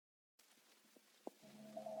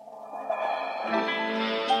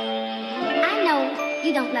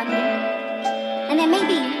you don't love me. And there may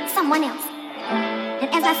be someone else.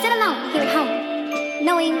 And as I sit alone here at home,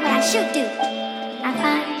 knowing what I should do, I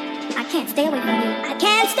find I can't stay away from you. I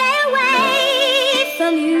can't stay away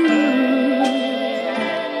from you.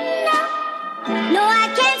 No,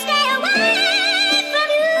 I can't stay away from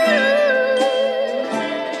you.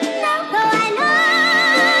 No, though I know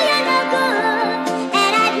you're no good,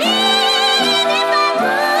 and I'd leave if I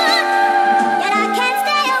would, yet I can't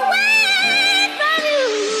stay away from you.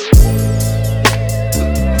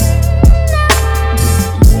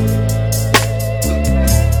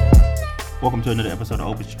 Welcome to another episode of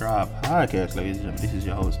Open Strive Podcast, ladies and gentlemen. This is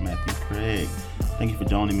your host, Matthew Craig. Thank you for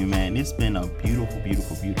joining me, man. It's been a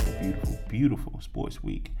beautiful sports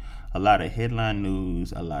week. A lot of headline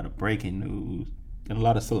news, a lot of breaking news, and a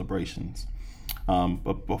lot of celebrations.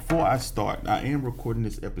 But before I start, I am recording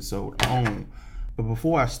this episode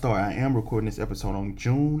on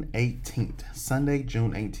June 18th, Sunday,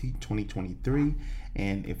 June 18th, 2023.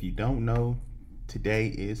 And if you don't know, today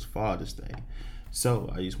is Father's Day.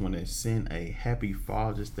 So I just want to send a happy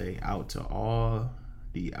Father's Day out to all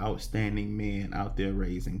the outstanding men out there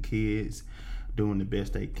raising kids, doing the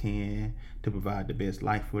best they can to provide the best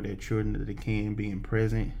life for their children that they can, being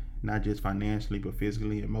present, not just financially, but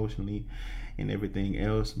physically, emotionally, and everything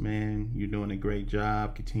else. Man, you're doing a great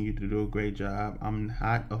job. Continue to do a great job. I'm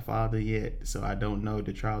not a father yet, so I don't know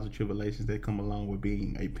the trials and tribulations that come along with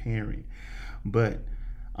being a parent. But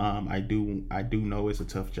I do know it's a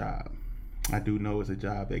tough job. I do know it's a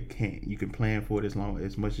job that you can plan for it as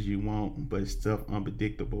much as you want, but it's stuff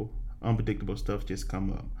unpredictable stuff just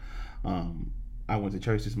come up. I went to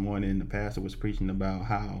church this morning and the pastor was preaching about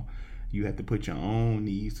how you have to put your own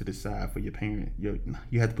needs to the side for your parent.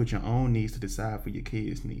 You have to put your own needs to the side for your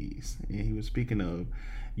kids' needs. And he was speaking of,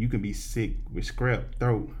 you can be sick with scrap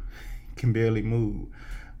throat, can barely move,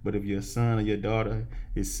 but if your son or your daughter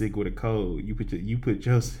is sick with a cold, you put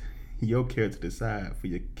your care to the side for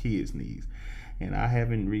your kids' needs. And I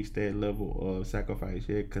haven't reached that level of sacrifice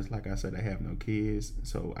yet because, like I said, I have no kids.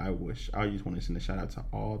 So I just want to send a shout out to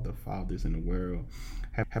all the fathers in the world.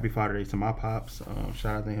 Happy Father's Day to my pops.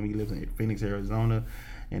 Shout out to him. He lives in Phoenix, Arizona.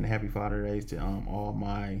 And happy Father's Day to all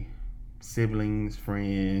my siblings,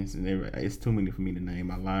 friends, and everybody. It's too many for me to name.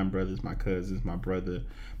 My line brothers, my cousins, my brothers,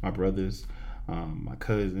 my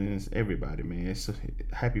cousins, everybody, man. So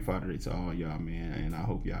happy Father's Day to all y'all, man. And I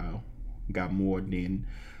hope y'all got more than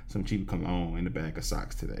some cheap cologne in the bag of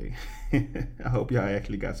socks today. I hope y'all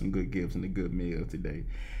actually got some good gifts and a good meal today.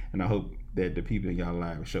 And I hope that the people in y'all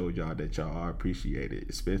life showed y'all that y'all are appreciated,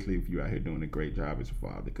 especially if you're out here doing a great job as a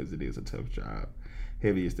father, because it is a tough job.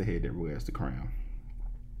 Heavy is the head that wears the crown.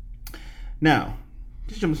 Now,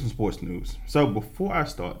 just jump into some sports news. So before I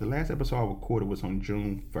start, the last episode I recorded was on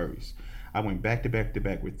June 1st. I went back to back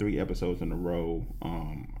with 3 episodes in a row,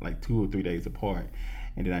 like 2 or 3 days apart.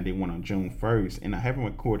 And then I did one on June 1st, and I haven't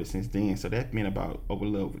recorded since then. So that's been about over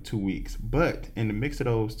 2 weeks. But in the mix of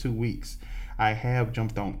those 2 weeks, I have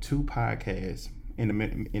jumped on 2 podcasts in the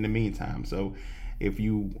meantime. So if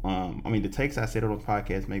you, the takes I said on those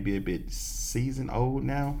podcasts may be a bit season old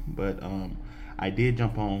now, but I did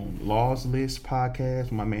jump on Law's List podcast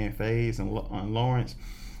with my man Faze and Lawrence,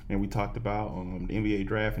 and we talked about the NBA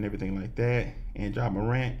draft and everything like that, and Ja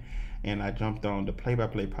Morant. And I jumped on the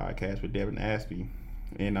Play-by-Play podcast with Devin Aspey,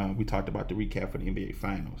 and we talked about the recap for the NBA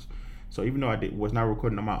Finals. So even though I was not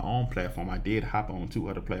recording on my own platform, I did hop on 2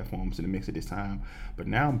 other platforms in the mix of this time. But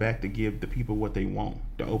now I'm back to give the people what they want,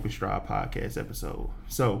 the Open Strive podcast episode.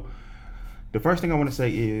 So the first thing I want to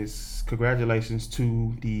say is congratulations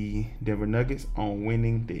to the Denver Nuggets on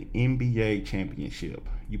winning the NBA championship.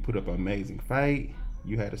 You put up an amazing fight.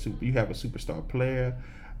 You have a superstar player.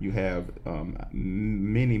 You have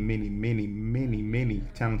many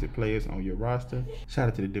talented players on your roster. Shout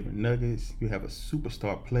out to the Denver Nuggets. You have a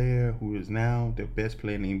superstar player who is now the best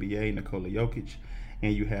player in the NBA, Nikola Jokic.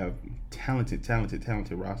 And you have talented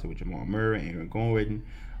roster with Jamal Murray, Aaron Gordon,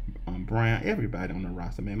 Brown, everybody on the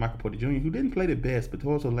roster, man. Michael Porter Jr., who didn't play the best, but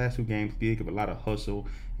towards the last 2 games did give a lot of hustle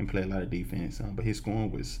and play a lot of defense. But his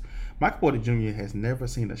scoring was... Michael Porter Jr. has never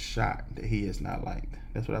seen a shot that he has not liked.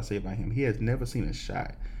 That's what I say about him. He has never seen a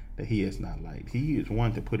shot that he has not liked. He is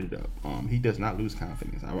one to put it up. He does not lose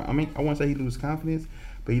confidence. I won't say he loses confidence,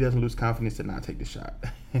 but he doesn't lose confidence to not take the shot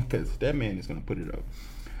because that man is going to put it up.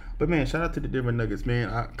 But man, shout out to the Denver Nuggets, man.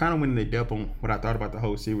 I kind of went into depth on what I thought about the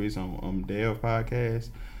whole series on Dale podcast.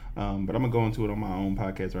 But I'm going to go into it on my own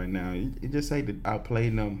podcast right now. It just say that I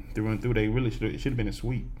played them through and through. It should have been a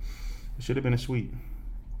sweep. It should have been a sweep.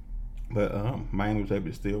 But Miami was able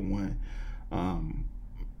to still win.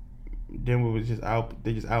 Denver was just out.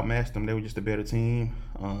 They just outmatched them. They were just a better team,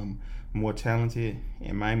 more talented.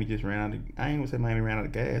 And Miami just ran out of. I ain't gonna say Miami ran out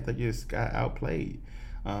of gas. They just got outplayed.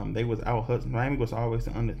 They was out hustled. Miami was always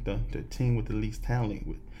the team with the least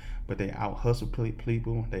talent, but they out hustled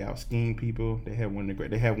people. They out schemed people. They had one of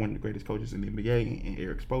the greatest coaches in the NBA, in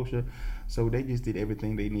Eric Spoelstra. So they just did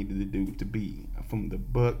everything they needed to do to be, from the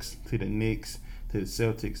Bucks to the Knicks to the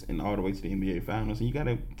Celtics and all the way to the NBA Finals. And you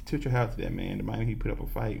gotta tilt your hat to that, man. The Miami Heat put up a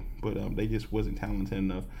fight, but they just wasn't talented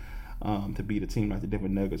enough to beat a team like the Denver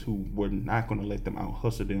Nuggets, who were not going to let them out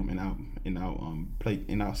hustle them and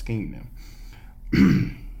out scheme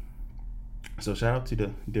them. So shout out to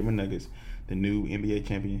the Denver Nuggets, the new NBA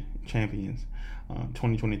champions,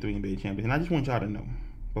 2023 NBA champions. And I just want y'all to know,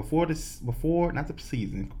 before the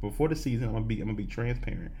season, I'm gonna be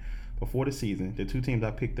transparent. Before the season, the two teams I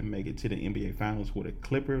picked to make it to the NBA Finals were the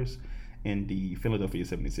Clippers and the Philadelphia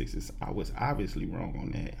 76ers. I was obviously wrong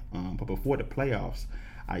on that. But before the playoffs,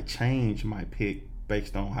 I changed my pick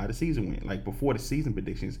based on how the season went. Like, before the season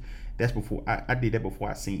predictions, that's before I did that before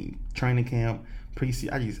I seen training camp,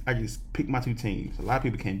 preseason. I just picked my two teams. A lot of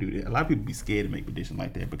people can't do that. A lot of people be scared to make predictions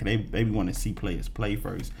like that because they want to see players play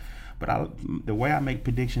first. But the way I make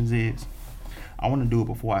predictions is, I want to do it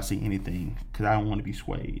before I see anything because I don't want to be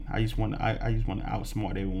swayed. I just want to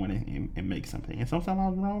outsmart everyone and make something. And sometimes I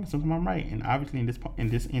was wrong, sometimes I'm right. And obviously in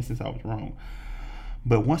this instance I was wrong.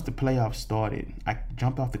 But once the playoffs started, I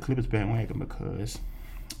jumped off the Clippers bandwagon because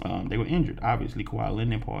they were injured. Obviously, Kawhi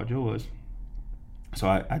Leonard and Paul George. So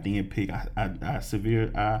I didn't pick.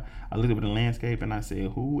 I looked over the landscape and I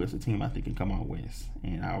said, who is a team I think can come out west?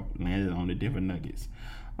 And I landed on the Denver Nuggets.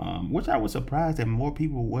 Which I was surprised that more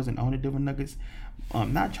people wasn't on the Denver Nuggets.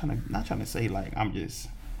 Not trying to say like I'm just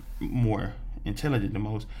more intelligent than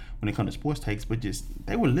most when it comes to sports takes, but just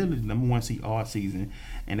they were literally the number one seed all season,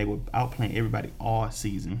 and they were outplaying everybody all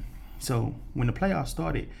season. So when the playoffs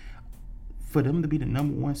started, for them to be the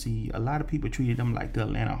number one seed, a lot of people treated them like the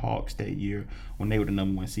Atlanta Hawks that year when they were the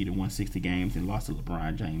number one seed and won 60 games and lost to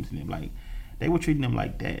LeBron James and them. Like, they were treating them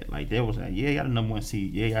like that. Like, they was like, yeah, y'all the number one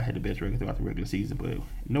seed. Yeah, y'all had the best record throughout the regular season, but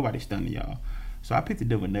nobody stunned y'all. So I picked the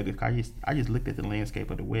Denver Nuggets. I just looked at the landscape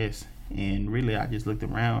of the West, and really I just looked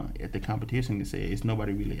around at the competition and said, it's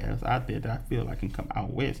nobody really else out there that I feel like can come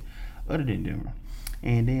out west other than Denver.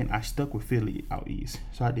 And then I stuck with Philly out east.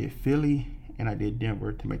 So I did Philly and I did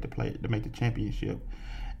Denver to make the championship.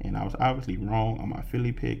 And I was obviously wrong on my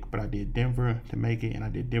Philly pick, but I did Denver to make it, and I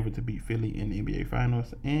did Denver to beat Philly in the NBA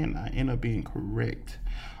Finals, and I ended up being correct.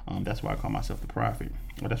 That's why I call myself the prophet.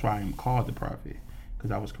 Or that's why I am called the prophet, because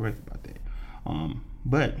I was correct about that.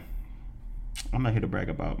 But I'm not here to brag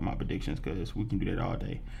about my predictions because we can do that all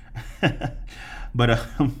day. But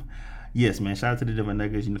yes, man, shout out to the Denver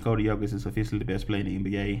Nuggets. Nikola Jokic is officially the best player in the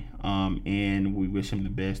NBA, and we wish him the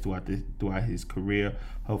best throughout his career.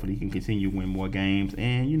 Hopefully he can continue to win more games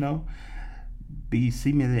and, be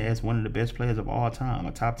cemented as one of the best players of all time,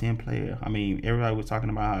 a top 10 player. I mean, everybody was talking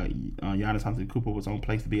about how Giannis Antetokounmpo was on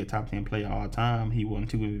place to be a top 10 player all time. He won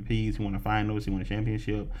 2 MVPs, he won the finals, he won a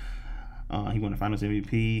championship. He won the Finals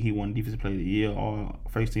MVP. He won Defensive Player of the Year, all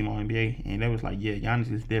first team All NBA, and they was like, yeah, Giannis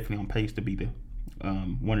is definitely on pace to be the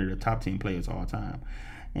one of the top 10 players all time.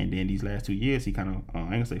 And then these last 2 years, he kind of I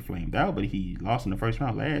ain't gonna say flamed out, but he lost in the first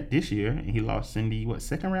round this year, and he lost in the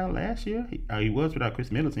second round last year. He was without Chris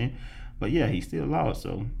Middleton, but yeah, he still lost.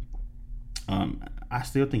 So I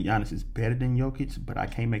still think Giannis is better than Jokic, but I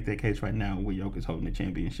can't make that case right now with Jokic holding the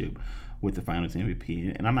championship with the Finals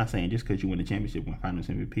MVP. And I'm not saying just because you win the championship with Finals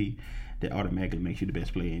MVP, that automatically makes you the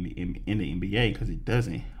best player in the NBA, because it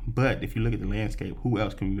doesn't. But if you look at the landscape, who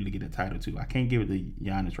else can we really get a title to? I can't give it to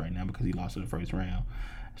Giannis right now because he lost in the first round.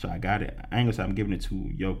 So I got it. I ain't gonna say I'm giving it to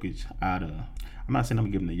Jokic I'm not saying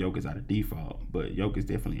I'm giving it to Jokic out of default, but Jokic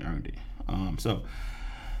definitely earned it. So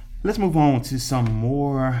let's move on to some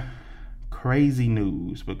more crazy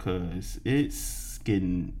news because it's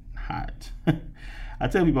getting hot. I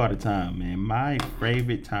tell people all the time, man, my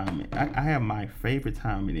favorite time, I have my favorite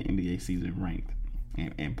time in the NBA season ranked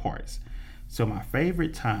in parts. So my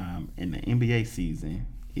favorite time in the NBA season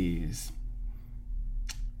is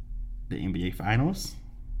the NBA Finals,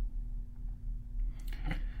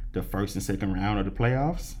 the first and second round of the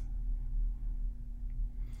playoffs,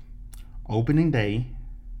 opening day,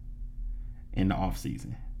 and the off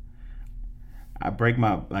season. I break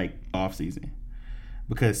my off season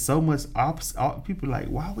because so much people are like,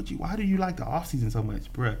 why do you like the off season so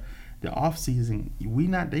much, bruh? The off season,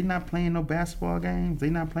 they not playing no basketball games, they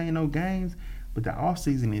not playing no games. but the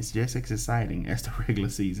offseason is just as exciting as the regular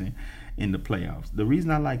season in the playoffs. The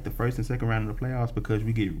reason I like the first and second round of the playoffs because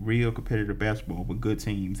we get real competitive basketball with good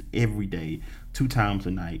teams every day, 2 times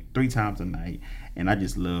a night, 3 times a night, and I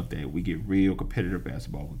just love that we get real competitive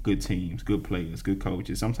basketball with good teams, good players, good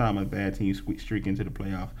coaches. Sometimes a bad team streak into the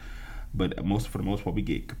playoffs, but for the most part, we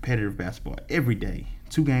get competitive basketball every day,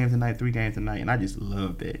 2 games a night, 3 games a night, and I just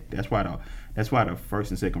love that. That's why the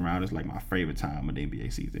first and second round is like my favorite time of the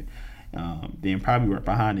NBA season. Then probably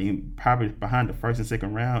behind the first and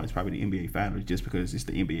second round is probably the NBA Finals, just because it's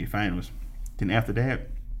the NBA Finals. Then after that,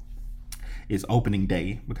 it's opening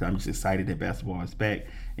day because I'm just excited that basketball is back.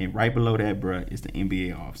 And right below that, bruh, is the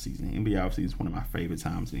NBA offseason. NBA offseason is one of my favorite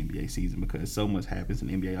times in the NBA season because so much happens in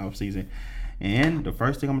the NBA offseason. And the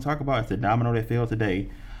first thing I'm going to talk about is the domino that fell today.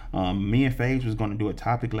 Me and Faze was going to do a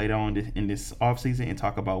topic later on in this offseason and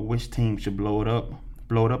talk about which team should blow it up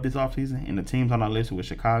this offseason. And the teams on our list were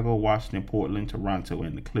Chicago, Washington, Portland, Toronto,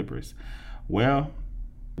 and the Clippers. Well,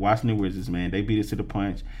 Washington Wizards, man, they beat us to the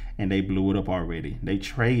punch and they blew it up already. They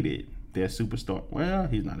traded their superstar. Well,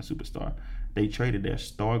 he's not a superstar. They traded their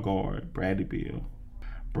star guard, Bradley Beal,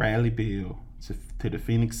 to the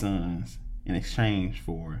Phoenix Suns in exchange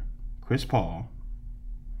for Chris Paul,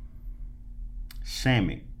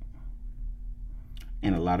 Shamet,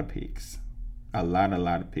 and a lot of picks. A lot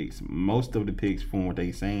of picks. Most of the picks, from what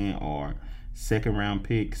they saying, are second round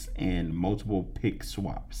picks and multiple pick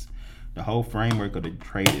swaps. The whole framework of the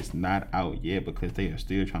trade is not out yet because they are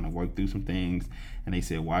still trying to work through some things. And they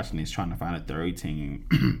said Washington is trying to find a third team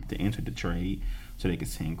to enter the trade so they can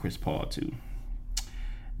send Chris Paul to.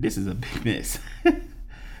 This is a big mess. Let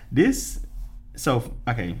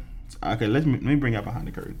me bring you behind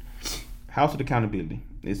the curtain. House of Accountability.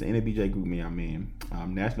 It's the NABJ group me I'm in.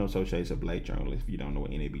 National Association of Black Journalists, if you don't know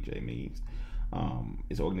what NABJ means.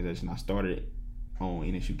 It's an organization I started on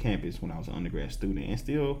NSU campus when I was an undergrad student and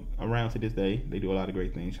still around to this day. They do a lot of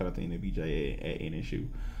great things. Shout out to NABJ at NSU.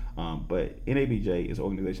 But NABJ is an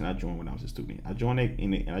organization I joined when I was a student. I joined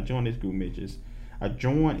this group, Mitches. I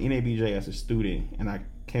joined NABJ as a student, and I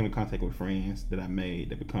came in contact with friends that I made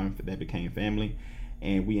that became family.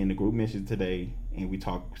 And we in the group missions today, and we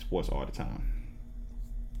talk sports all the time.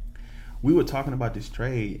 We were talking about this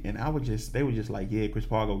trade, and they were just like, yeah, Chris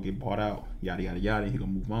Paul gonna get bought out, yada yada yada, and he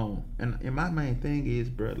gonna move on. And my main thing is,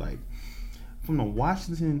 bro, like from the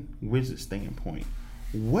Washington Wizards standpoint,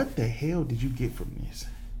 what the hell did you get from this?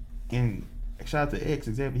 And shout out to X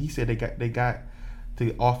example, he said they got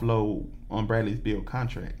to offload on Bradley Beal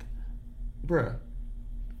contract, bruh.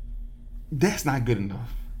 That's not good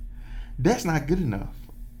enough. That's not good enough.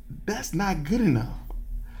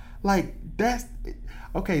 Like, that's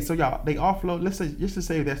okay. So y'all, they offload. Let's say, just to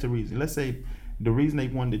say that's the reason. Let's say the reason they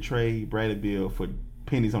wanted to trade Bradley Beal for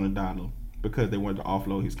pennies on the dollar because they wanted to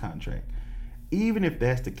offload his contract. Even if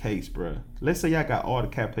that's the case, bro. Let's say y'all got all the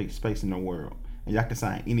cap space in the world and y'all can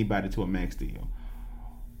sign anybody to a max deal.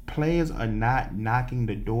 Players are not knocking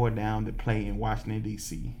the door down to play in Washington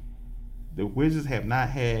D.C. The Wizards have not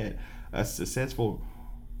had a successful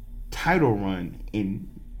title run in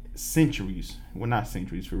centuries. Well, not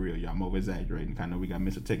centuries for real, y'all. I'm over exaggerating. I know we got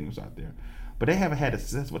Mr. Technicals out there, but they haven't had a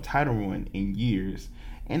successful title run in years,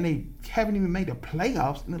 and they haven't even made the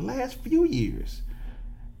playoffs in the last few years.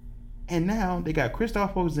 And now they got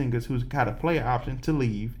Kristaps Porzingis, who's got a player option to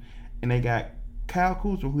leave, and they got Kyle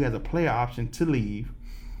Kuzma, who has a player option to leave.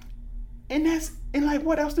 And like,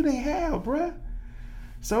 what else do they have, bruh?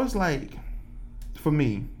 So it's like, for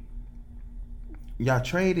me, y'all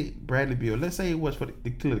traded Bradley Beal. Let's say it was to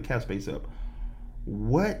clear the cap space up.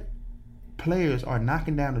 What players are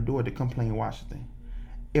knocking down the door to come play in Washington?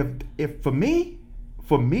 If for me,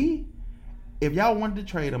 if y'all wanted to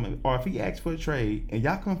trade him, or if he asked for a trade, and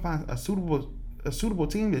y'all couldn't find a suitable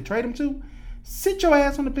team to trade him to, sit your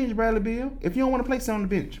ass on the bench, Bradley Beal. If you don't want to play, sit on the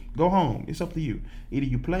bench. Go home. It's up to you. Either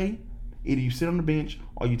you play, either you sit on the bench,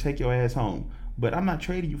 or you take your ass home. But I'm not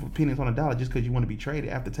trading you for pennies on a dollar just because you want to be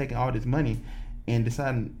traded after taking all this money and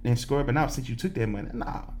deciding and scrubbing out since you took that money.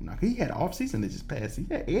 Nah. He had an offseason that just passed.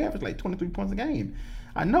 He averaged like 23 points a game.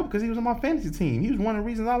 I know because he was on my fantasy team. He was one of the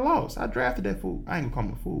reasons I lost. I drafted that fool. I ain't gonna call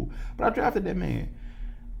him a fool, but I drafted that man.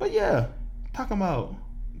 But yeah, talking about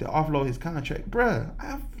to offload his contract. Bruh,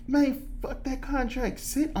 fuck that contract.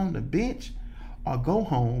 Sit on the bench or go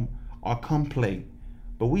home or come play.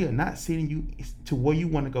 But we are not sending you to where you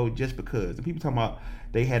want to go just because. And people talking about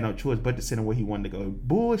they had no choice but to send him where he wanted to go.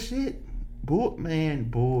 Bullshit.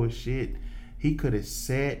 Bullshit. He could have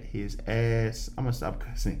sat his ass. I'm going to stop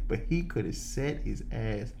cussing. But he could have sat his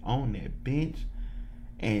ass on that bench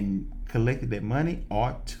and collected that money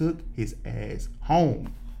or took his ass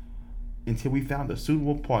home. until we found a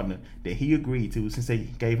suitable partner that he agreed to, since they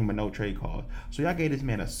gave him a no trade clause. So y'all gave this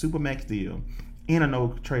man a super max deal and a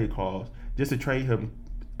no trade clause just to trade him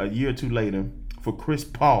a year or two later for Chris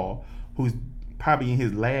Paul, who's probably in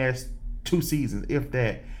his last 2 seasons, if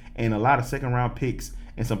that, and a lot of second round picks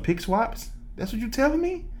and some pick swaps. That's what you telling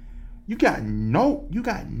me? You got no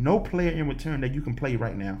player in return that you can play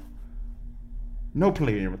right now. No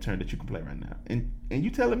player in return that you can play right now. And you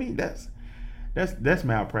telling me that's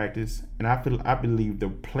malpractice. And I believe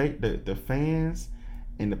the fans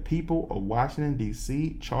and the people of Washington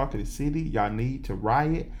D.C., Chocolate City, y'all need to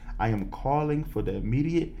riot. I am calling for the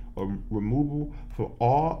immediate removal for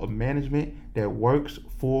all of management that works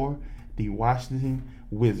for the Washington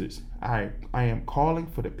Wizards. I am calling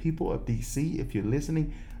for the people of D.C. If you're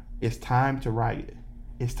listening, it's time to riot.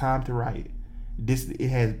 It's time to riot. This is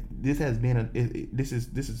a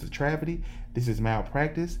travesty. This is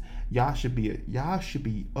malpractice. Y'all should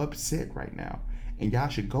be upset right now, and y'all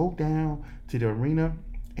should go down to the arena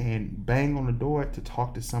and bang on the door to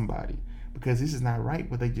talk to somebody, because this is not right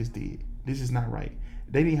what they just did. This is not right.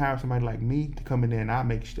 They need to hire somebody like me to come in there and I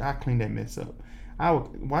clean that mess up.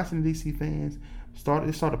 Washington D.C. fans, start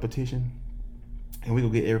a petition, and we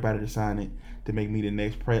gonna get everybody to sign it to make me the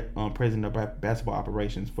next president of basketball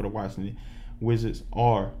operations for the Washington Wizards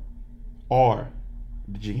or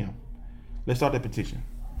the GM. Let's start that petition.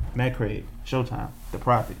 Matt Craig, Showtime, The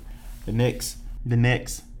Prophet, the next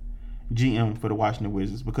GM for the Washington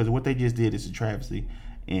Wizards, because what they just did is a travesty,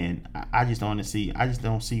 and I just don't see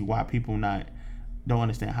why people don't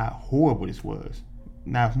understand how horrible this was.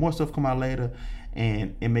 Now, if more stuff come out later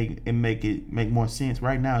and it make more sense,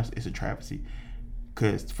 right now it's a travesty.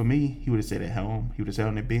 Because for me, he would have sat at home, he would have sat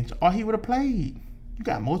on the bench, or he would have played. You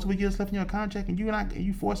got multiple years left in your contract, and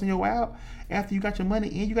you forcing your way out after you got your money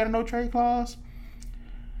and you got a no trade clause.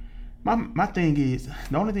 My thing is,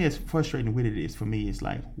 the only thing that's frustrating with it is, for me, is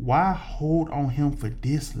like, why hold on him for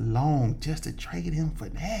this long just to trade him for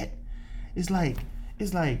that? It's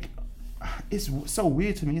so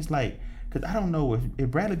weird to me. It's like, because I don't know if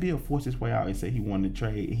Bradley Beal forced his way out and said he wanted to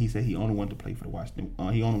trade, and he said he only wanted to play for the Washington,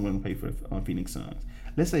 he only wanted to play for the Phoenix Suns.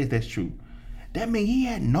 Let's say if that's true, that means he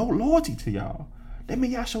had no loyalty to y'all. That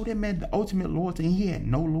means y'all showed that man the ultimate loyalty, and he had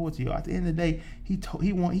no loyalty. At the end of the day, he took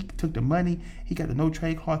the money, he got the no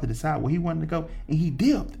trade clause to decide where he wanted to go, and he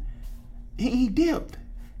dipped. He dipped.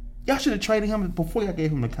 Y'all should have traded him before y'all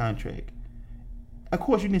gave him the contract. Of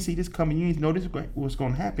course, you didn't see this coming. You didn't know this was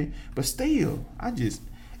going to happen. But still, it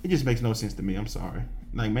just makes no sense to me. I'm sorry.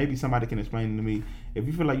 Like, maybe somebody can explain it to me. If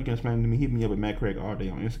you feel like you can explain it to me, hit me up at Matt Craig all day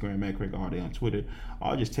on Instagram, Matt Craig all day on Twitter.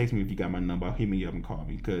 Or just text me if you got my number. Hit me up and call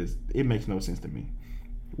me, because it makes no sense to me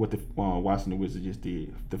what the Washington Wizards just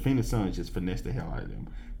did. The Phoenix Suns just finessed the hell out of them.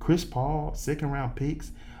 Chris Paul, second round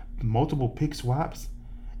picks, multiple pick swaps,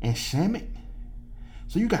 and Shamet.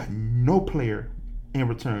 So you got no player in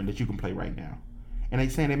return that you can play right now. And they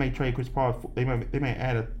saying they may trade Chris Paul. They may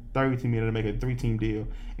add a third team to make a 3-team deal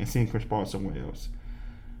and send Chris Paul somewhere else.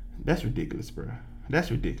 That's ridiculous, bro. That's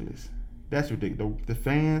ridiculous. The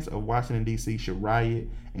fans of Washington D.C. should riot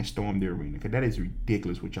and storm the arena, because that is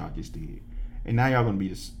ridiculous what y'all just did. And now y'all gonna be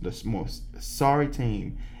the most sorry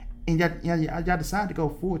team. And y'all decided to go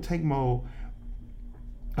full tank mode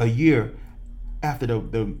a year after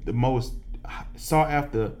the most sought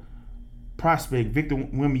after prospect Victor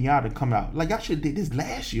Wembanyama come out. Like, y'all should have did this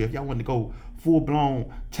last year if y'all wanted to go full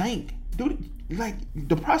blown tank. Dude, like,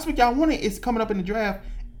 the prospect y'all wanted is coming up in the draft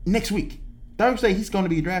next week. Thursday, he's going to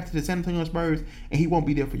be drafted to the San Antonio Spurs, and he won't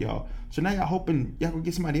be there for y'all. So now y'all hoping y'all gonna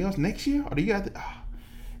get somebody else next year, or do you have to?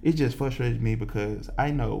 It just frustrates me, because I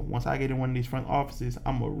know once I get in one of these front offices,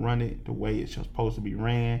 I'm gonna run it the way it's supposed to be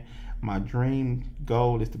ran. My dream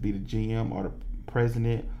goal is to be the GM or the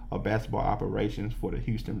president of basketball operations for the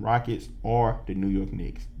Houston Rockets or the New York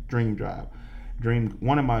Knicks.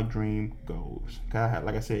 One of my dream goals.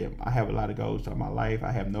 Like I said, I have a lot of goals in my life.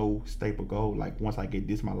 I have no staple goal. Like, once I get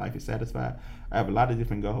this, my life is satisfied. I have a lot of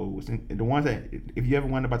different goals, and the ones that, if you ever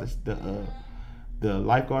wonder about the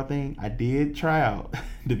lifeguard thing, I did try out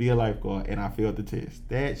to be a lifeguard, and I failed the test.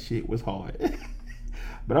 That shit was hard.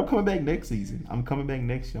 But I'm coming back next season. I'm coming back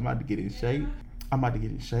next year. I'm about to get in shape.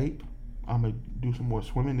 I'm gonna do some more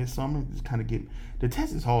swimming this summer. Just kind of get, the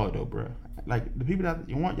test is hard though, bro. Like, the people that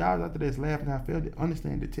you want, y'all out there that's laughing I failed it,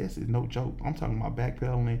 understand the test is no joke. I'm talking about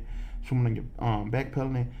backpedaling, swimming on your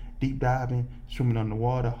backpedaling, deep diving, swimming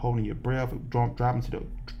underwater, holding your breath, diving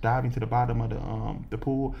to the bottom of the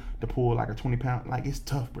pool like a 20-pound. Like, it's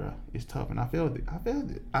tough, bro. It's tough, and I failed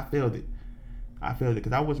it. I failed it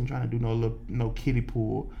because I wasn't trying to do no kiddie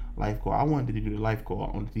pool lifeguard. I wanted to do the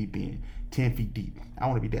lifeguard on the deep end, 10 feet deep. I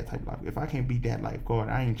want to be that type of lifeguard. If I can't be that lifeguard,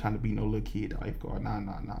 I ain't trying to be no little kid lifeguard. Nah.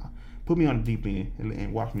 Put me on the deep end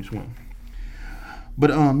and watch me swim.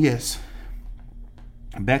 But yes,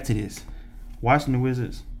 back to this. Washington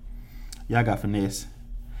Wizards, y'all got finesse,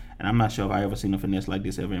 and I'm not sure if I ever seen a finesse like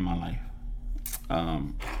this ever in my life.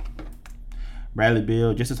 Bradley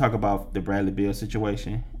Beal, just to talk about the Bradley Beal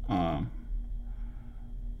situation.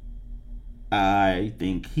 I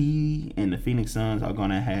think he and the Phoenix Suns are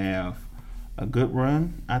gonna have a good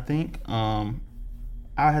run. I think. I'll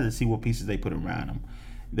have to see what pieces they put around them.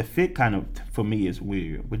 The fit kind of, for me, is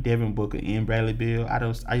weird with Devin Booker and Bradley Beal. I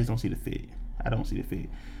just don't see the fit. I don't see the fit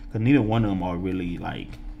because neither one of them are really like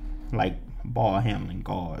ball handling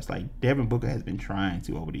guards. Like Devin Booker has been trying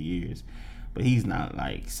to over the years, but he's not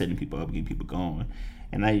like setting people up, getting people going.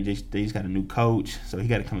 And now they just got a new coach, so he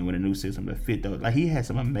got to come in with a new system to fit those. Like he has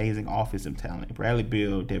some amazing offensive talent. Bradley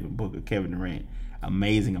Beal, Devin Booker, Kevin Durant,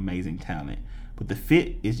 amazing talent. But the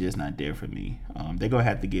fit is just not there for me. They're gonna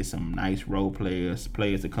have to get some nice role players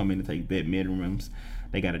to come in and take vet minimums.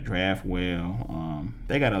 They got to draft well.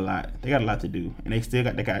 They got a lot to do, and they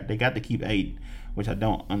got to keep Aiden, which I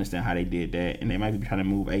don't understand how they did that. And they might be trying to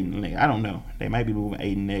move Aiden next. I don't know. They might be moving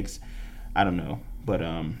Aiden next. I don't know, but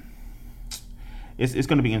it's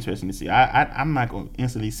going to be interesting to see. I'm not going to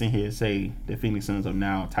instantly sit here and say the Phoenix Suns are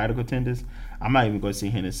now title contenders. I'm not even going to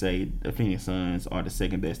sit here and say the Phoenix Suns are the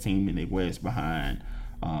second best team in the West behind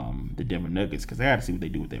the Denver Nuggets, because I got to see what they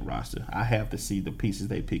do with their roster. I have to see the pieces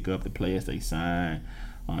they pick up, the players they sign,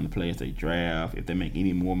 the players they draft, if they make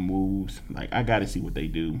any more moves. Like, I got to see what they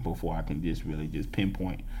do before I can just really just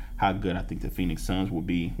pinpoint how good I think the Phoenix Suns will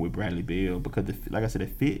be with Bradley Beal, because like I said, the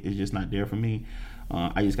fit is just not there for me.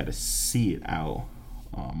 I just got to see it out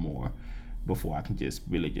more before I can just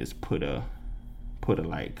really just put a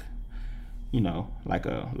like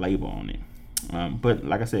a label on it. But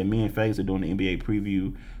like I said, me and Fags are doing the NBA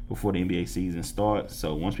preview before the NBA season starts.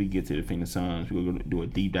 So once we get to the Phoenix Suns, we're going to do a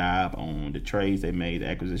deep dive on the trades they made, the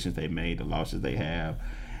acquisitions they made, the losses they have,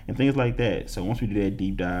 and things like that. So once we do that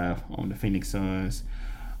deep dive on the Phoenix Suns,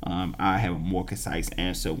 I have a more concise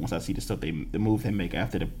answer once I see the moves they make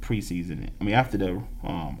after the preseason. I mean, after the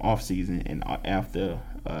off season and after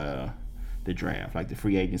the draft, like the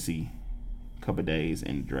free agency, couple days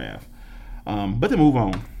in the draft. But to move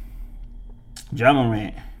on, Ja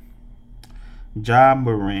Morant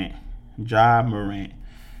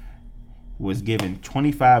was given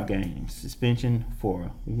 25 games suspension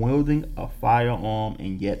for wielding a firearm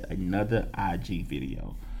in yet another IG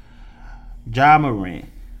video. Ja Morant,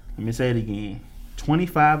 let me say it again,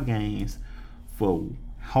 25 games for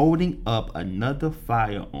holding up another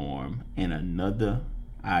firearm in another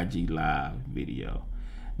IG Live video.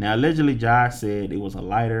 Now, allegedly, Ja said it was a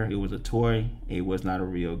lighter, it was a toy, it was not a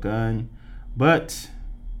real gun. But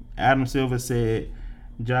Adam Silver said,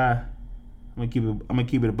 Ja, I'm gonna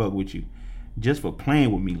keep it a buck with you. Just for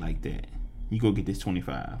playing with me like that, you go get this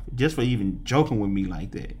 25. Just for even joking with me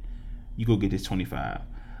like that, you go get this 25.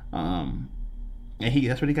 And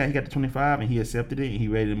that's what he got. He got the 25, and he accepted it, and he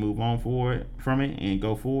ready to move on from it and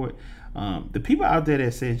go forward. The people out there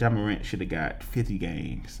that said Ja Morant should have got 50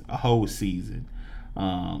 games, a whole season.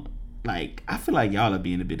 I feel like y'all are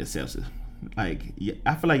being a bit excessive. Like,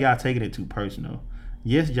 I feel like y'all taking it too personal.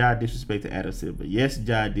 Yes, Ja disrespected Adam Silver. Yes,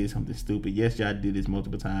 Ja did something stupid. Yes, Ja did this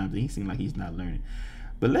multiple times, and he seemed like he's not learning.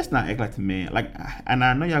 But let's not act like the man. And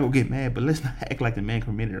I know y'all gonna get mad, but let's not act like the man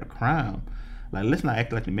committed a crime. Like, let's not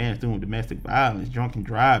act like the man is doing domestic violence, drunken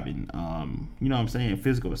driving, you know what I'm saying,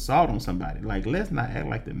 physical assault on somebody. Like, let's not act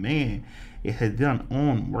like the man has done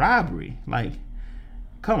armed robbery. Like,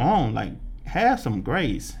 come on, like, have some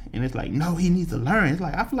grace. And it's like, no, he needs to learn. It's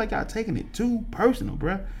like, I feel like y'all taking it too personal,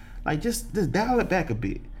 bruh. Like, just dial it back a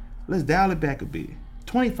bit. Let's dial it back a bit.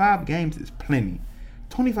 25 games is plenty.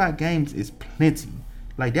 25 games is plenty.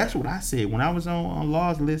 Like, that's what I said when I was on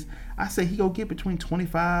Law's list. I said he go get between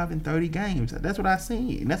 25 and 30 games. That's what I said,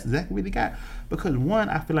 and that's exactly what he got. Because one,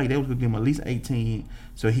 I feel like they was gonna give him at least 18,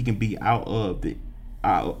 so he can be out of the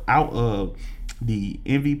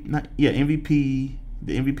MVP,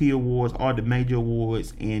 the MVP awards, all the major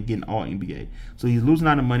awards, and getting all NBA. So he's losing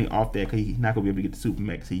out of money off that because he's not gonna be able to get the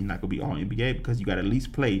Supermax. He's not gonna be all NBA because you got to at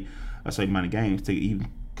least play a certain amount of games to even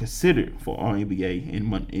considered for all NBA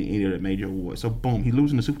in any of the major awards. So boom, he's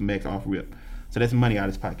losing the Supermax off rip. So that's money out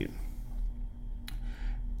of his pocket.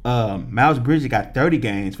 Miles Bridges got 30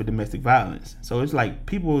 games for domestic violence. So it's like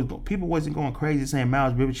people wasn't going crazy saying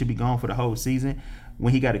Miles Bridges should be gone for the whole season.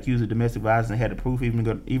 when he got accused of domestic violence and had the proof, even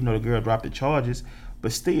though the girl dropped the charges.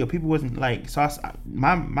 But still, people wasn't like. So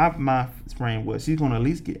my frame was he's gonna at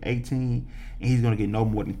least get 18, and he's gonna get no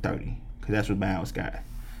more than 30, because that's what Miles got.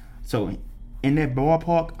 So in that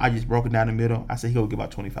ballpark, I just broke it down the middle. I said he'll give about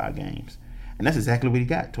 25 games. And that's exactly what he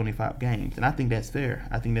got, 25 games. And I think that's fair.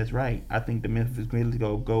 I think that's right. I think the Memphis Grizzlies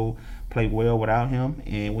go play well without him.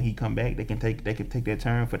 And when he come back, they can take their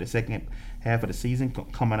turn for the second half of the season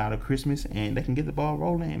coming out of Christmas, and they can get the ball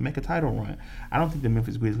rolling and make a title run. I don't think the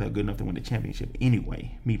Memphis Grizzlies are good enough to win the championship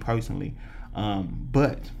anyway, me personally.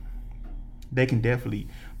 But they can definitely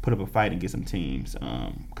put up a fight and get some teams.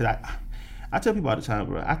 Because I tell people all the time,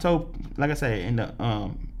 bro. Like I said,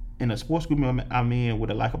 in a sports group I'm in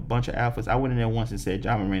with a bunch of alphas, I went in there once and said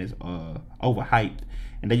Ja Morant is overhyped,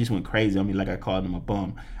 and they just went crazy on me like I called him a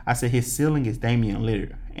bum. I said his ceiling is Damian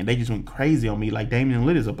Lillard, and they just went crazy on me like Damian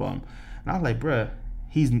Lillard's a bum. And I was like, bruh,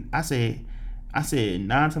 I said 9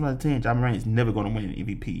 times out of 10, Ja Morant is never going to win an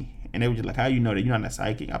MVP. And they were just like, how you know that? You're not a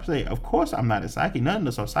psychic. I say, of course I'm not a psychic. None of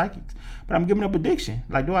us are psychics. But I'm giving a prediction.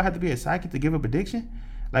 Like, do I have to be a psychic to give a prediction?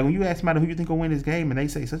 Like, when you ask somebody who you think will win this game and they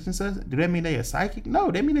say such and such, do that mean they a psychic?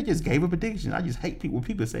 No, that mean they just gave a prediction. I just hate people when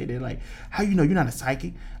people say that. Like, how you know you're not a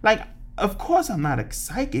psychic? Like, of course I'm not a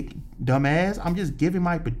psychic, dumbass. I'm just giving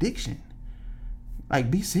my prediction. Like,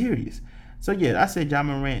 be serious. So, yeah, I said Ja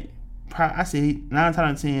Morant. I said 9 times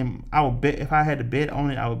out of 10, I would bet, if I had to bet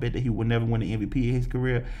on it, I would bet that he would never win the MVP in his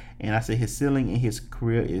career. And I said his ceiling in his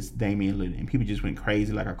career is Damian Lillard. And people just went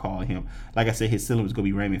crazy like I called him. Like I said, his ceiling was going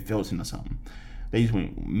to be Raymond Felton or something. They just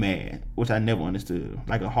went mad, which I never understood.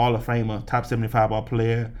 Like a Hall of Famer, top 75 ball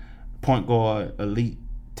player, point guard, elite,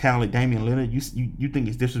 talented Damian Lillard. You think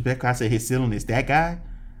it's disrespectful? I said his ceiling is that guy?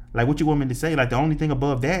 Like, what you want me to say? Like, the only thing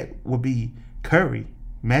above that would be Curry,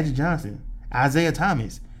 Magic Johnson, Isaiah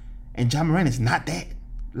Thomas. And Ja Morant is not that.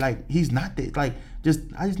 Like, he's not that. Like,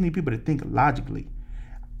 I just need people to think logically.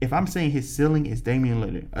 If I'm saying his ceiling is Damian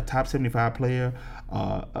Lillard, a top 75 player,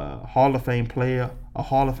 a Hall of Fame player, a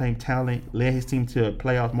Hall of Fame talent, led his team to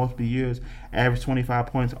playoffs multiple years, averaged 25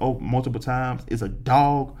 points multiple times, is a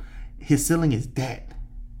dog, his ceiling is that.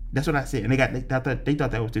 That's what I said. And they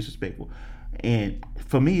thought that was disrespectful. And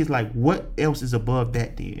for me, it's like, what else is above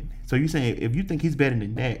that then? So you saying, if you think he's better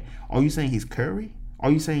than that, are you saying he's Curry? Are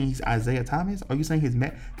you saying he's Isaiah Thomas? Are you saying he's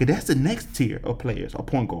Matt? Because that's the next tier of players or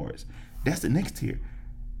point guards. That's the next tier.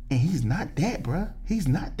 And he's not that, bruh. He's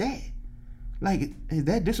not that. Like, is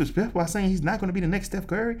that disrespectful by saying he's not going to be the next Steph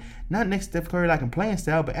Curry? Not next Steph Curry like in playing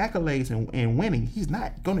style, but accolades and winning. He's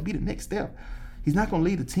not going to be the next Steph. He's not going to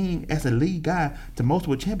lead the team as a lead guy to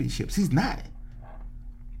multiple championships. He's not.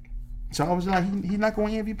 So I was like, he's not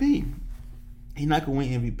going to win MVP. He's not going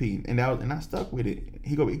to win MVP. And I stuck with it.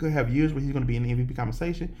 He could have years where he's going to be in the MVP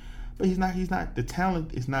conversation, but he's not. The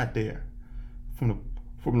talent is not there from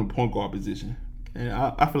the point guard position. And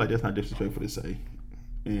I feel like that's not disrespectful to say.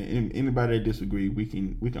 And anybody that disagree, we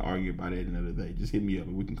can argue about it another day. Just hit me up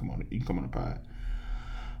and you can come on the pod.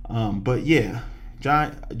 But yeah,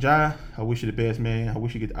 Ja, I wish you the best, man. I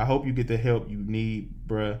hope you get the help you need,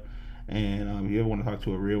 bruh. And if you ever want to talk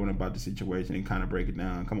to a real one about the situation and kind of break it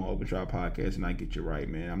down, come on Open Trial Podcast and I get you right,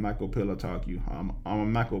 man. I'm not gonna pillow talk you.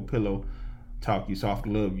 I'm not gonna pillow talk you, soft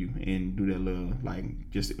love you, and do that little, like,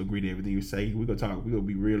 just agree to everything you say. We're gonna talk. We're gonna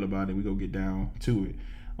be real about it. We're gonna get down to it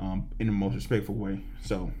in the most respectful way.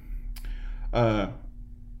 So shout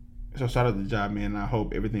out to Ja, man. I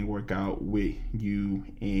hope everything work out with you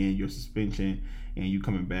and your suspension and you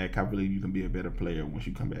coming back. I believe you can be a better player once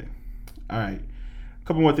you come back. All right. A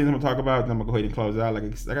couple more things I'm gonna talk about, then I'm gonna go ahead and close out. Like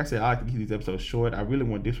I said, I like to keep these episodes short. I really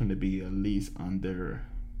want this one to be at least under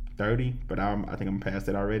 30, but I think I'm past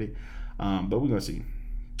it already. But we're gonna see.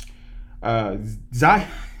 Zion,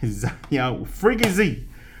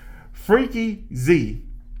 Freaky Z,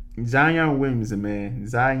 Zion Williamson, man,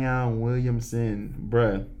 Zion Williamson,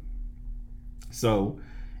 bruh. So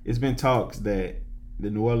it's been talks that the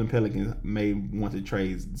New Orleans Pelicans may want to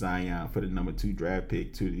trade Zion for the number 2 draft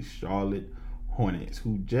pick to the Charlotte Hornets,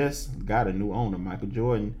 who just got a new owner. Michael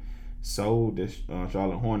Jordan sold the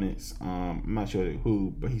Charlotte Hornets. I'm not sure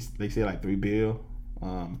who, but they said like $3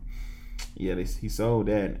 billion. He sold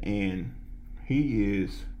that, and he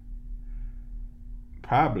is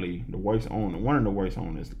probably the worst owner, one of the worst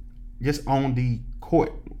owners, just on the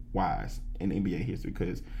court wise in NBA history.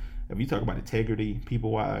 Because if you talk about integrity,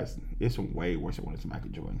 people wise, it's way worse owners than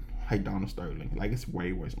Michael Jordan. Like Donald Sterling, like it's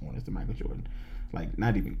way worse owners than Michael Jordan. Like,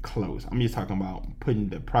 not even close. I'm just talking about putting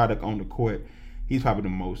the product on the court. He's probably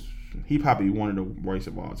one of the worst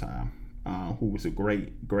of all time. Who was a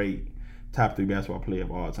great top 3 basketball player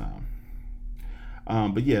of all time.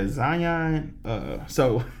 But yeah, Zion.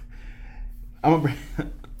 So I'm a,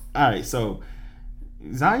 all right. So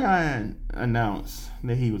Zion announced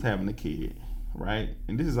that he was having a kid, right?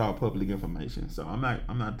 And this is all public information. So I'm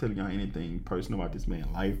not telling y'all anything personal about this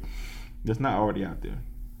man's life that's not already out there.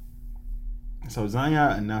 So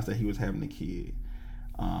Zion announced that he was having a kid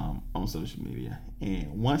on social media,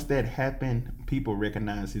 and once that happened, people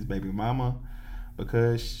recognized his baby mama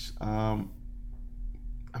because I'm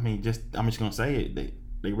just gonna say it.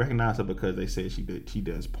 They recognize her because they said she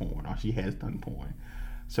does porn or she has done porn.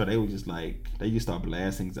 So they were just like they just start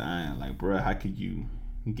blasting Zion like, bruh, how could you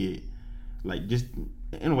get like just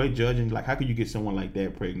in a way judging like how could you get someone like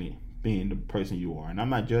that pregnant being the person you are? And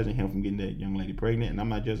I'm not judging him from getting that young lady pregnant, and I'm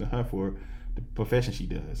not judging her for the profession she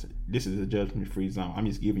does. This is a judgment-free zone. I'm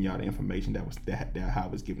just giving y'all the information that how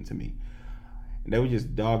it was given to me. And they were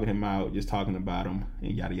just dogging him out, just talking about him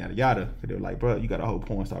and yada yada yada. They were like, bro, you got a whole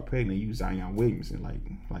porn star pregnant, you Zion Williamson, like,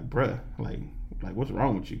 bruh, like what's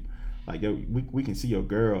wrong with you? Like, yo, we can see your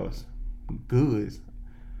girls goods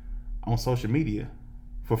on social media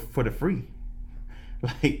for the free.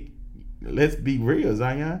 Like, let's be real,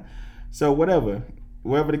 Zion. So whatever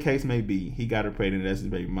the case may be, he got her pregnant. That's his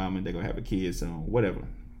baby mama, and they're gonna have a kid soon. Whatever.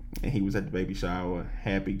 And he was at the baby shower,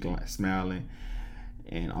 happy, smiling,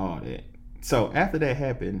 and all that. So after that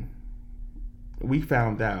happened, we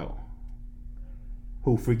found out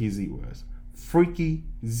who Freaky Z was. Freaky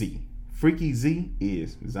Z. Freaky Z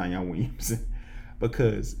is Zion Williamson.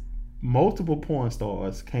 Because multiple porn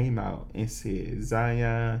stars came out and said,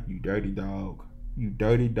 Zion, you dirty dog. You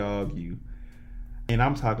dirty dog, you. And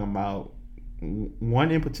I'm talking about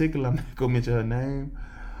one in particular, I'm not gonna mention her name.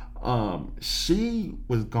 She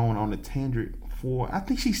was going on a tangent for, I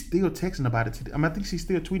think she's still texting about it. I think she's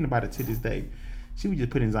still tweeting about it to this day. She was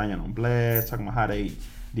just putting Zion on blast, talking about how they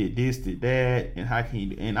did this, did that, and how can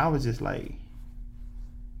you, and I was just like,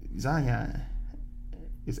 Zion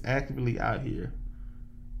is actively out here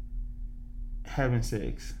having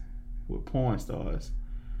sex with porn stars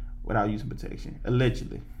without using protection.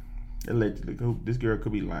 Allegedly. This girl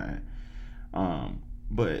could be lying.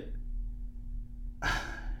 But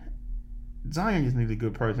Zion just needs a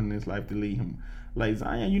good person in his life to lead him. Like,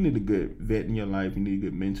 Zion, you need a good vet in your life. You need a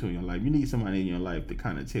good mentor in your life. You need somebody in your life to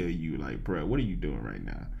kind of tell you, like, bro, what are you doing right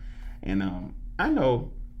now? And I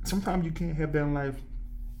know sometimes you can't have that in life,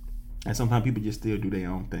 and sometimes people just still do their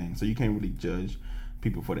own thing. So you can't really judge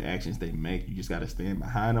people for the actions they make. You just got to stand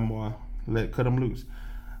behind them or cut them loose.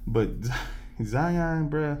 But Zion,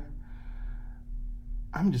 bro,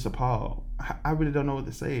 I'm just appalled. I really don't know what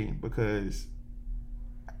to say because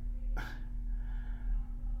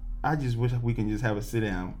I just wish we can just have a sit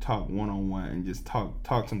down, talk one-on-one, and just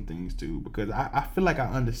talk some things too. Because I feel like I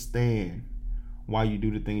understand why you do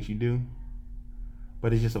the things you do,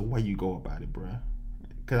 but it's just a way you go about it, bro.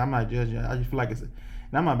 Because I'm not judging. I just feel like and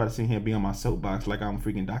I'm not about to sit here and be on my soapbox like I'm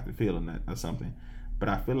freaking Dr. Phil or something. But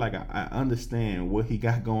I feel like I understand what he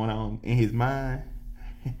got going on in his mind.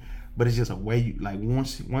 But it's just a way you, like,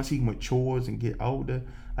 once he matures and get older,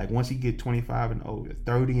 like once he get 25 and older,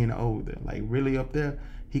 30 and older, like really up there,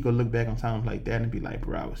 he could look back on times like that and be like,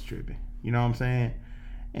 bro, I was tripping. You know what I'm saying?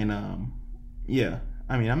 And yeah,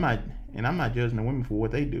 I mean, I'm not judging the women for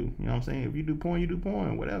what they do. You know what I'm saying? If you do porn, you do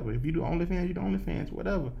porn, whatever. If you do OnlyFans, you do OnlyFans,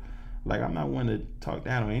 whatever. Like, I'm not one to talk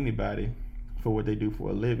down on anybody for what they do for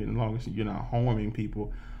a living, as long as you're not harming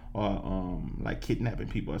people or like kidnapping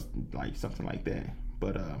people or like something like that.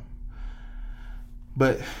 But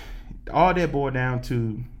all that boiled down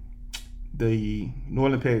to the New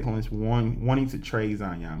Orleans Pelicans wanting to trade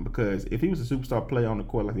Zion, because if he was a superstar player on the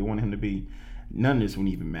court like they wanted him to be, none of this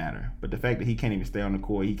wouldn't even matter. But the fact that he can't even stay on the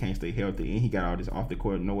court, he can't stay healthy, and he got all this off the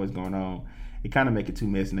court, know what's going on, it kind of make it too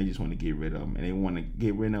messy, and they just want to get rid of him. And they want to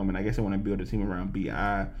get rid of him, and I guess they want to build a team around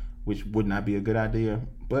BI, which would not be a good idea.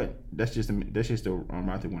 But that's just the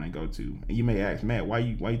route they want to go to. And you may ask, Matt, why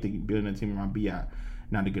you think building a team around BI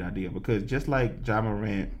not a good idea? Because just like Ja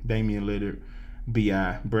Morant, Damian Lillard,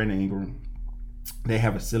 BI, Brandon Ingram, they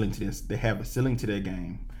have a ceiling to this. They have a ceiling to their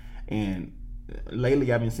game. And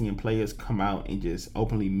lately I've been seeing players come out and just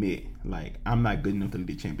openly admit, like, I'm not good enough to lead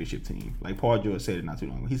the championship team. Like Paul George said it not too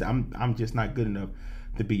long ago. He said, I'm just not good enough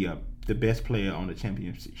to be the best player on the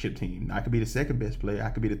championship team. I could be the second best player. I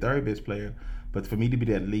could be the third best player. But for me to be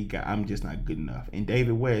that lead guy, I'm just not good enough. And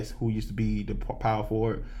David West, who used to be the power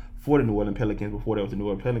forward for the New Orleans Pelicans before there was the New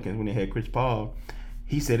Orleans Pelicans when they had Chris Paul,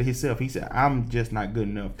 he said it himself. He said, I'm just not good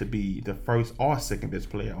enough to be the first or second best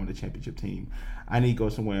player on the championship team. I need to go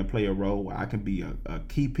somewhere and play a role where I can be a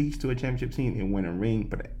key piece to a championship team and win a ring.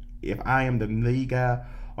 But if I am the lead guy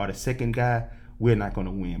or the second guy, we're not going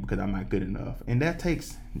to win because I'm not good enough. And that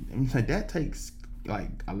takes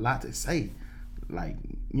like a lot to say. Like,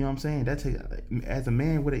 You know what I'm saying? That takes, as a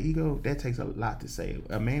man with an ego, that takes a lot to say.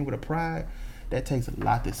 A man with a pride, that takes a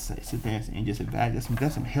lot to say, sit there and just evaluate.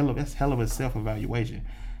 That's hell of a self-evaluation.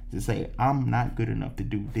 To say, I'm not good enough to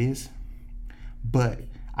do this, but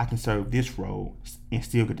I can serve this role and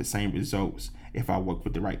still get the same results if I work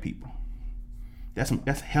with the right people.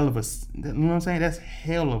 That's hell of a, you know what I'm saying? That's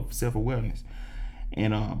hell of self-awareness.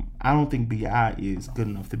 And I don't think B.I. is good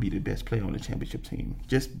enough to be the best player on the championship team.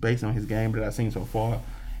 Just based on his game that I've seen so far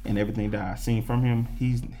and everything that I've seen from him,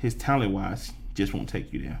 his talent-wise just won't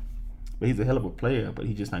take you there. But he's a hell of a player, but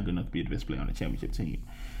he's just not good enough to be the best player on the championship team.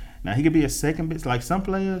 Now, he could be a second best. Like, some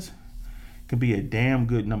players could be a damn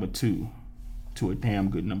good number 2 to a damn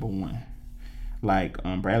good number 1. Like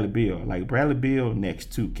Bradley Beal. Like, Bradley Beal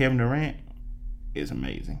next to Kevin Durant is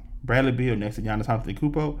amazing. Bradley Beal next to Giannis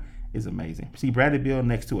Antetokounmpo is amazing. See, Bradley Beal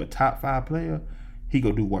next to a top 5 player, he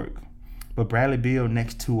go do work. But Bradley Beal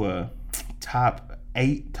next to a sub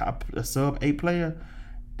 8 player,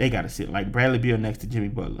 they gotta sit. Like Bradley Beal next to Jimmy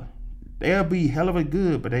Butler, they'll be hell of a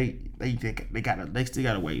good, but they still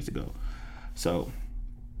got a ways to go. So,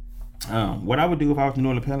 what I would do if I was the New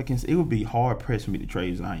Orleans Pelicans, it would be hard pressed for me to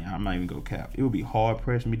trade Zion. I'm not even gonna cap. It would be hard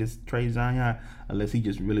pressed for me to trade Zion unless he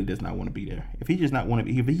just really does not want to be there. If he does not want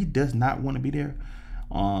to be there,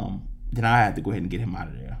 then I have to go ahead and get him out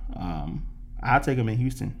of there. I'll take him in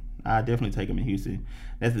Houston. I'll definitely take him in Houston.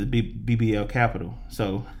 That's the BBL capital.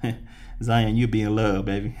 So, Zion, you'll be in love,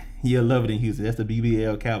 baby. You'll love it in Houston. That's the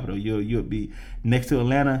BBL capital. You'll be next to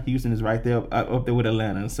Atlanta. Houston is right there, up there with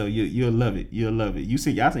Atlanta. So you'll love it. You'll love it.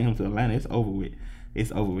 Y'all seen him to Atlanta. It's over with.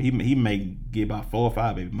 It's over with. He may get about 4 or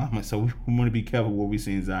 5, baby mama. So we want to be careful what we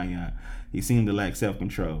see in Zion. He seemed to lack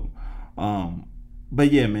self-control.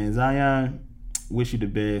 But yeah, man, Zion, wish you the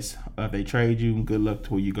best. If they trade you, good luck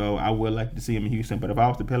to where you go. I would like to see him in Houston, but if I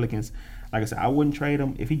was the Pelicans, like I said, I wouldn't trade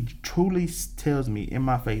him. If he truly tells me in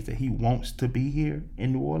my face that he wants to be here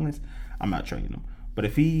in New Orleans, I'm not trading him. But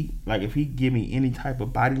if he give me any type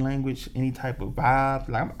of body language, any type of vibe,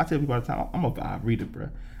 like I tell people all the time, I'm a vibe reader, bro.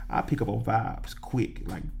 I pick up on vibes quick.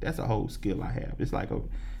 Like, that's a whole skill I have. It's like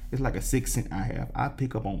a sixth sense I have. I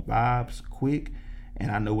pick up on vibes quick. And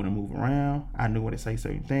I know when to move around. I know when to say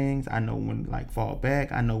certain things. I know when to, like, fall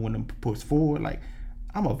back. I know when to push forward. Like,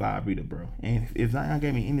 I'm a vibe reader, bro. And if Zion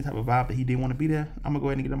gave me any type of vibe that he didn't want to be there, I'm going to go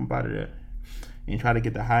ahead and get him out of there and try to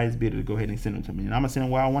get the highest bidder to go ahead and send him to me. And I'm going to send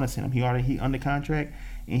him where I want to send him. He under contract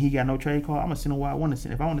and he got no trade call. I'm going to send him where I want to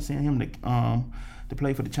send him. If I want to send him to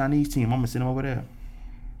play for the Chinese team, I'm going to send him over there.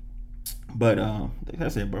 But like I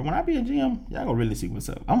said, bro, when I be in gym, y'all going to really see what's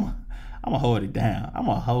up. I'm going to hold it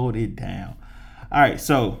down. All right,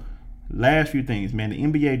 so last few things, man. The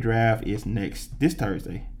NBA draft is this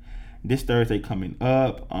Thursday. This Thursday coming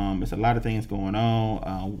up. There's a lot of things going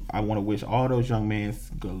on. I want to wish all those young men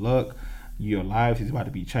good luck. Your lives is about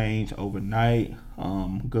to be changed overnight.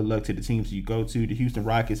 Good luck to the teams you go to. The Houston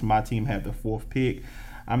Rockets, my team, have the 4th pick.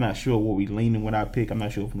 I'm not sure what we're leaning with our pick. I'm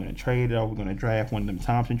not sure if we're going to trade it or we're going to draft one of them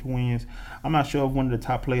Thompson twins. I'm not sure if one of the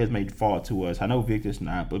top players may fall to us. I know Victor's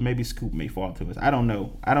not, but maybe Scoop may fall to us. I don't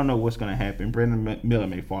know. I don't know what's going to happen. Brendan Miller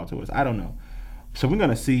may fall to us. I don't know. So we're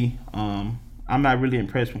going to see. I'm not really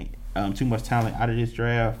impressed with too much talent out of this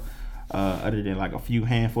draft, other than like a few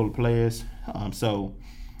handful of players. So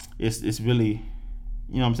it's really,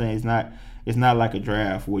 you know what I'm saying? It's not like a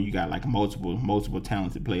draft where you got like multiple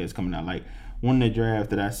talented players coming out. Like, one of the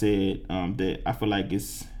drafts that I said that I feel like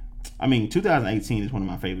 2018 is one of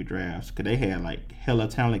my favorite drafts because they had like hella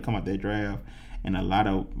talent come out that draft and a lot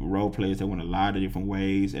of role players that went a lot of different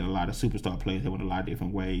ways and a lot of superstar players that went a lot of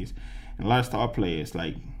different ways and a lot of star players.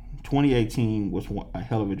 Like, 2018 was a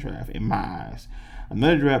hell of a draft in my eyes.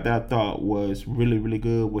 Another draft that I thought was really, really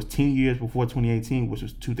good was 10 years before 2018, which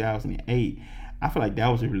was 2008. I feel like that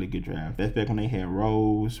was a really good draft. That's back when they had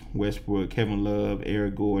Rose, Westbrook, Kevin Love,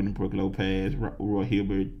 Eric Gordon, Brook Lopez, Roy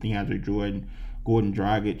Hibbert, DeAndre Jordan, Gordon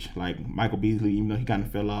Dragic, like Michael Beasley, even though he kind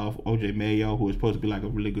of fell off, OJ Mayo, who was supposed to be like a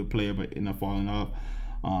really good player but ended up falling off,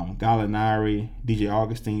 Gallinari, DJ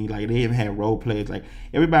Augustine. Like, they even had role players. Like,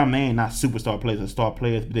 everybody, man, not superstar players or star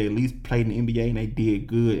players, but they at least played in the NBA and they did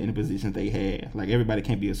good in the positions they had. Like, everybody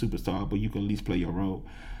can't be a superstar, but you can at least play your role.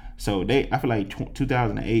 So I feel like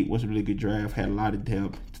 2008 was a really good draft, had a lot of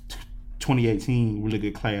depth. 2018, really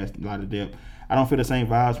good class, a lot of depth. I don't feel the same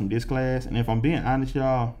vibes from this class. And if I'm being honest,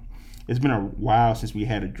 y'all, it's been a while since we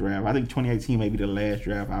had a draft. I think 2018 may be the last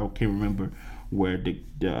draft I can remember where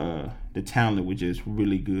the talent was just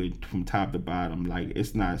really good from top to bottom. Like,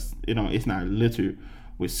 it's not littered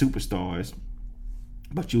with superstars,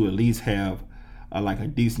 but you at least have like a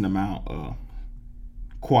decent amount of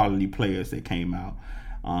quality players that came out.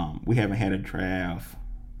 We haven't had a draft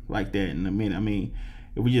like that in a minute. I mean,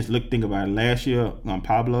 if we just think about it, last year,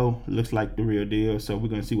 Pablo looks like the real deal. So we're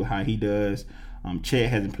gonna see how he does. Chet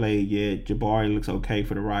hasn't played yet. Jabari looks okay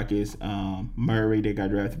for the Rockets. Murray, they got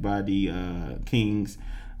drafted by the Kings,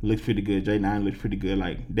 looks pretty good. J9 looks pretty good.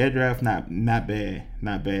 Like that draft, not bad.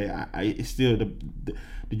 It's still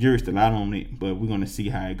the jury's still out on it, but we're gonna see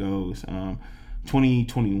how it goes.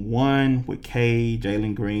 2021 with K,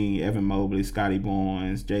 Jalen Green, Evan Mobley, Scotty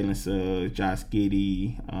Barnes, Jalen Suggs, Josh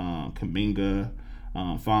Giddey, Kuminga,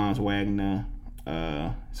 Franz Wagner.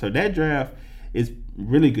 So that draft is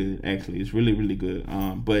really good. Actually, it's really, really good.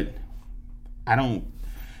 But I don't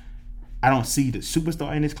see the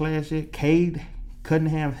superstar in this class yet. Cade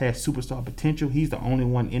Cunningham has superstar potential. He's the only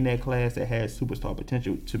one in that class that has superstar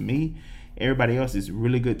potential to me. Everybody else is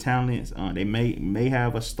really good talents. They may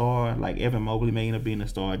have a star, like Evan Mobley may end up being a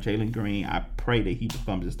star. Jalen Green, I pray that he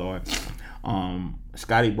becomes a star.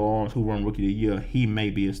 Scotty Barnes, who won Rookie of the Year, he may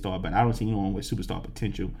be a star, but I don't see anyone with superstar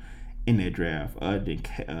potential in that draft other than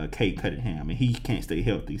Cade Cunningham, and he can't stay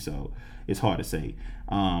healthy, so it's hard to say.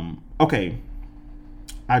 Okay,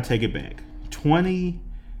 I take it back.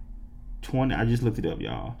 2020, I just looked it up,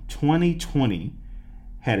 y'all. 2020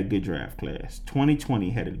 had a good draft class.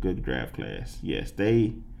 2020 had a good draft class. Yes,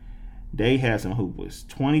 they had some hoopers.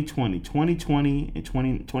 2020, and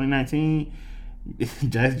 2019,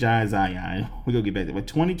 just Giant Zion. We're going to get back to it. But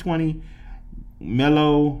 2020,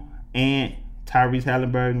 Melo and Tyrese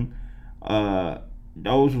Halliburton,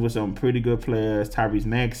 those were some pretty good players. Tyrese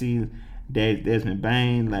Maxey, Desmond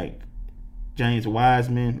Bain, like James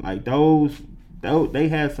Wiseman, like those they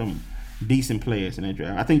had some decent players in that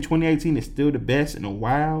draft. I think 2018 is still the best in a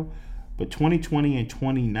while, but 2020 and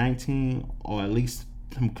 2019 are at least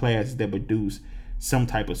some classes that produce some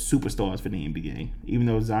type of superstars for the NBA. Even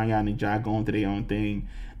though Zion and Ja going through their own thing,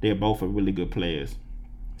 they're both really good players.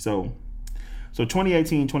 So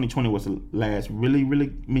 2018, 2020 was the last really,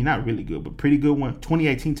 not really good, but pretty good one.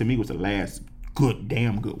 2018 to me was the last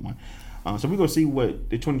damn good one. So we're going to see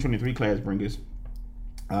what the 2023 class brings us.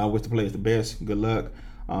 Which the players the best. Good luck.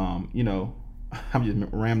 I'm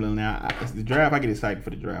just rambling now. The draft, I get excited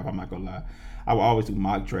for the draft. I'm not going to lie. I would always do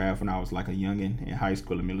mock draft when I was like a youngin' in high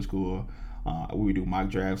school and middle school. We would do mock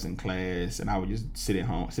drafts in class, and I would just sit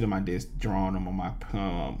at my desk, drawing them on my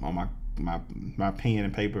pen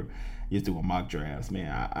and paper. Just doing mock drafts,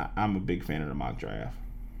 man. I'm a big fan of the mock draft,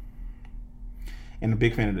 and a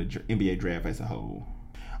big fan of the NBA draft as a whole.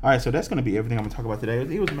 All right, so that's going to be everything I'm going to talk about today.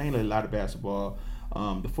 It was mainly a lot of basketball.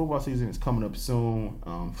 The football season is coming up soon.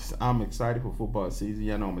 I'm excited for football season.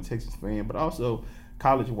 Y'all know I'm a Texas fan, but also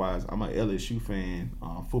college-wise, I'm an LSU fan.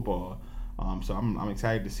 Football. So I'm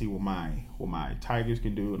excited to see what my Tigers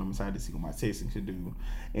can do, and I'm excited to see what my Texans can do.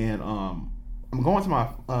 And I'm going to my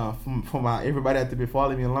for my everybody out there before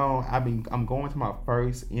leaving me alone. I'm going to my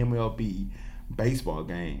first MLB baseball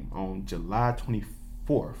game on July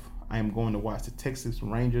 24th. I am going to watch the Texas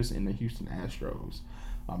Rangers and the Houston Astros.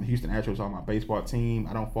 The Houston Astros are my baseball team.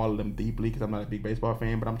 I don't follow them deeply because I'm not a big baseball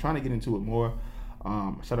fan, but I'm trying to get into it more.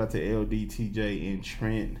 Shout out to LD, TJ, and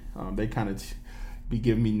Trent. They kind of be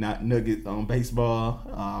giving me nuggets on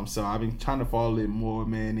baseball. So I've been trying to follow it more,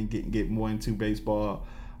 man, and get more into baseball.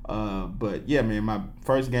 But yeah, man, my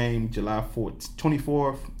first game, July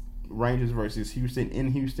 24th, Rangers versus Houston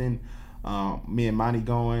in Houston. Me and Monty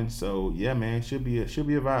going. So yeah, man, should be a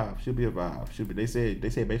vibe. They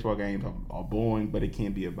say baseball games are boring, but it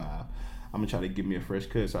can be a vibe. I'm gonna try to give me a fresh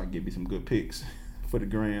cut so I can get me some good picks for the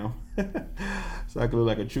gram, so I can look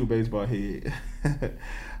like a true baseball head.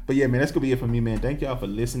 But yeah, man, that's gonna be it for me, man. Thank y'all for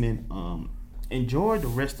listening. Enjoy the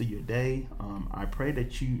rest of your day. I pray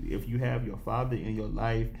that if you have your father in your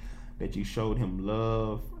life, that you showed him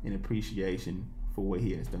love and appreciation for what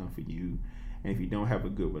he has done for you. And if you don't have a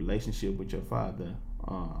good relationship with your father,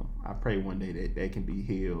 I pray one day that can be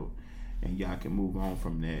healed and y'all can move on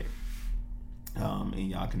from that.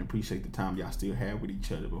 And y'all can appreciate the time y'all still have with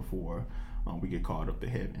each other before we get called up to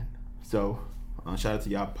heaven. So shout out to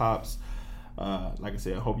y'all pops. Like I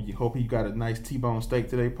said, I hope you got a nice T-bone steak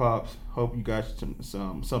today, pops. Hope you got some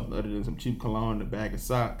something other than some cheap cologne and a bag of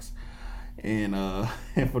socks. And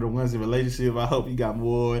for the ones in relationship, I hope you got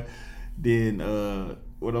more than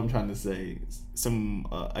what I'm trying to say,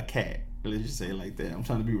 a cat. Let's just say it like that. I'm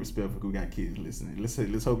trying to be respectful because we got kids listening.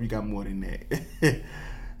 Let's hope you got more than that.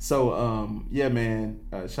 So yeah, man.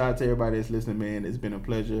 Shout out to everybody that's listening, man. It's been a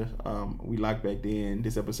pleasure. We locked back in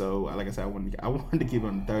this episode. Like I said, I wanted to keep it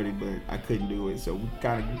under 30, but I couldn't do it. So we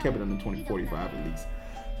kept it under 20-45 at least.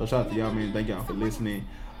 So shout out to y'all, man. Thank y'all for listening.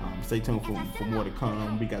 Stay tuned for more to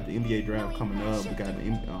come. We got the NBA draft coming up. We got the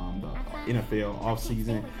NFL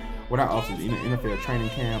offseason. What our offseason, NFL training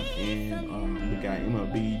camp, and we got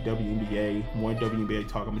MLB, WNBA, more WNBA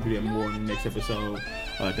talk. I'm gonna do that more in the next episode.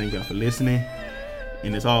 Thank y'all for listening,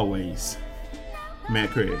 and as always,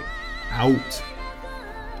 Matt Craig out.